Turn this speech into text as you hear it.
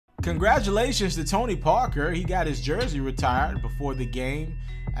Congratulations to Tony Parker. He got his jersey retired before the game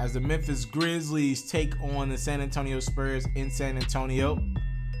as the Memphis Grizzlies take on the San Antonio Spurs in San Antonio.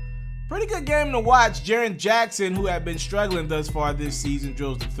 Pretty good game to watch. Jaren Jackson, who had been struggling thus far this season,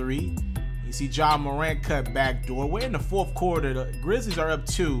 drills the three. You see John Morant cut backdoor. We're in the fourth quarter. The Grizzlies are up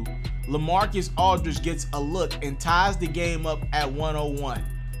 2. LaMarcus Aldridge gets a look and ties the game up at 101.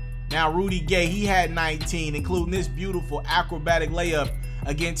 Now Rudy Gay, he had 19, including this beautiful acrobatic layup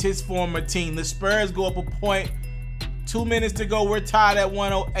against his former team. The Spurs go up a point. 2 minutes to go. We're tied at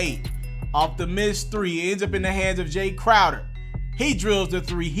 108. Off the missed three. It ends up in the hands of Jay Crowder. He drills the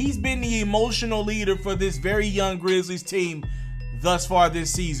three. He's been the emotional leader for this very young Grizzlies team thus far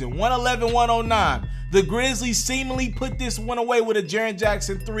this season. 111-109. The Grizzlies seemingly put this one away with a Jaren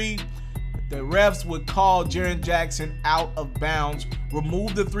Jackson three. The refs would call Jaren Jackson out of bounds.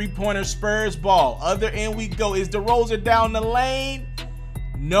 Remove the three-pointer. Spurs ball. Other end we go. Is Derazon down the lane?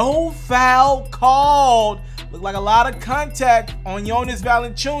 No foul called. Looked like a lot of contact on Jonas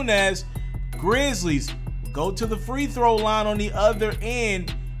Valanciunas. Grizzlies go to the free throw line on the other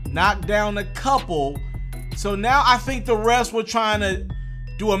end. Knock down a couple. So now I think the refs were trying to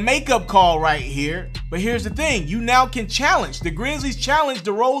do a makeup call right here. But here's the thing. You now can challenge. The Grizzlies challenged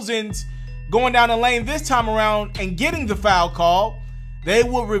DeRozan's going down the lane this time around and getting the foul call. They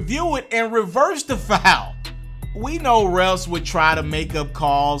will review it and reverse the foul. We know refs would try to make up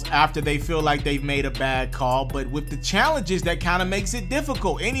calls after they feel like they've made a bad call, but with the challenges, that kind of makes it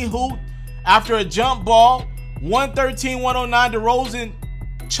difficult. Anywho, after a jump ball, 113-109, DeRozan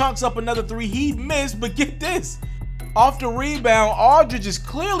chunks up another three. He missed, but get this. Off the rebound, Aldridge is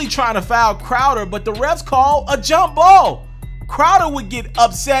clearly trying to foul Crowder, but the refs call a jump ball. Crowder would get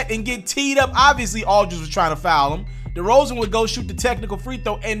upset and get teed up. Obviously, Aldridge was trying to foul him. DeRozan would go shoot the technical free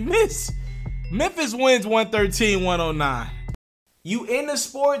throw and miss. Memphis wins 113-109. You into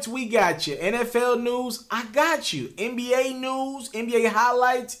sports, we got you. NFL news, I got you. NBA news, NBA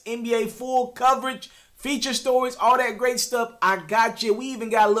highlights, NBA full coverage, feature stories, all that great stuff, I got you. We even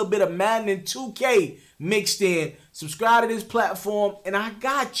got a little bit of Madden and 2K mixed in. Subscribe to this platform, and I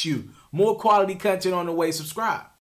got you. More quality content on the way. Subscribe.